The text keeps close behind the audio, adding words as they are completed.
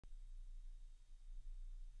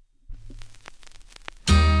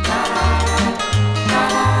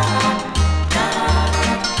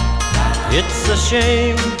It's a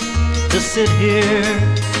shame to sit here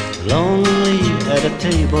lonely at a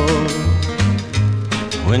table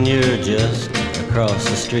when you're just across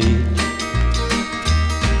the street.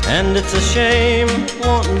 And it's a shame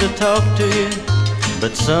wanting to talk to you,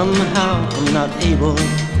 but somehow I'm not able.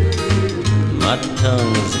 My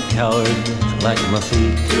tongue's a coward like my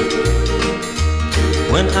feet.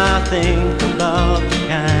 When I think about the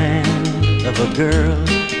kind of a girl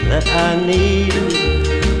that I need,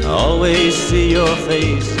 I always see your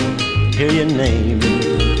face and hear your name,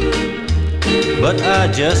 but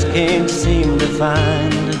I just can't seem to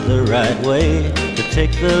find the right way to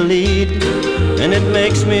take the lead. And it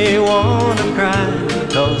makes me want to cry,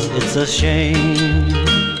 'cause it's a shame.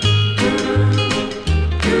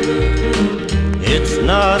 It's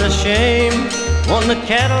not a shame wanting a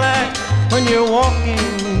Cadillac when you're walking,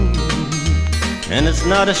 and it's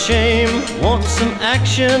not a shame wanting some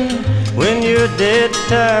action when you're dead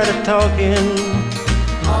tired of talking.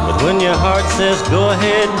 But when your heart says go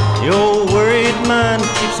ahead, your worried mind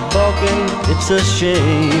keeps balking. It's a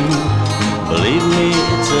shame, believe me,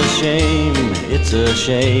 it's a shame, it's a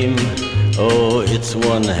shame. Oh, it's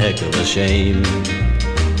one heck of a shame.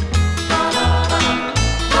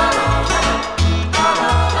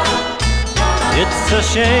 It's a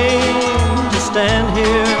shame to stand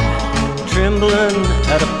here trembling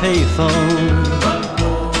at a payphone,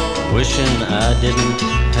 wishing I didn't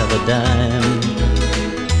have a dime,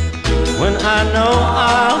 when I know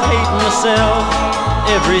I'll hate myself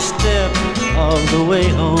every step of the way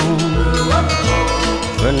home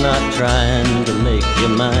for not trying to make you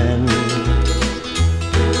mine.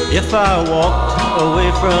 If I walked away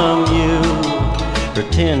from you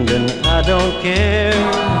pretending I don't care,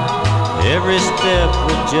 every step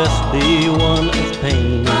would just be one of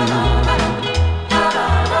pain.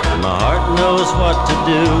 My heart knows what to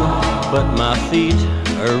do, but my feet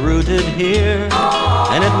are rooted here,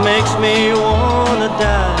 and it makes me wanna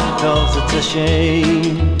die, 'cause it's a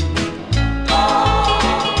shame.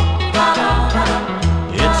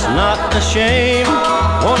 It's not a shame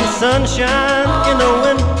wanting sunshine in the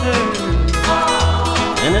winter,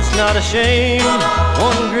 and it's not a shame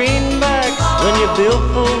wanting greenbacks when your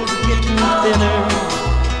billfold's getting thinner.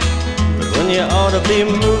 But when you ought to be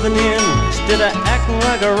moving in instead of acting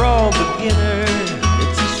like a raw beginner,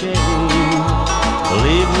 it's a shame.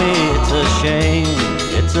 Believe me, it's a shame,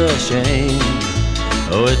 it's a shame.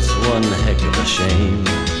 Oh, it's one heck of a shame.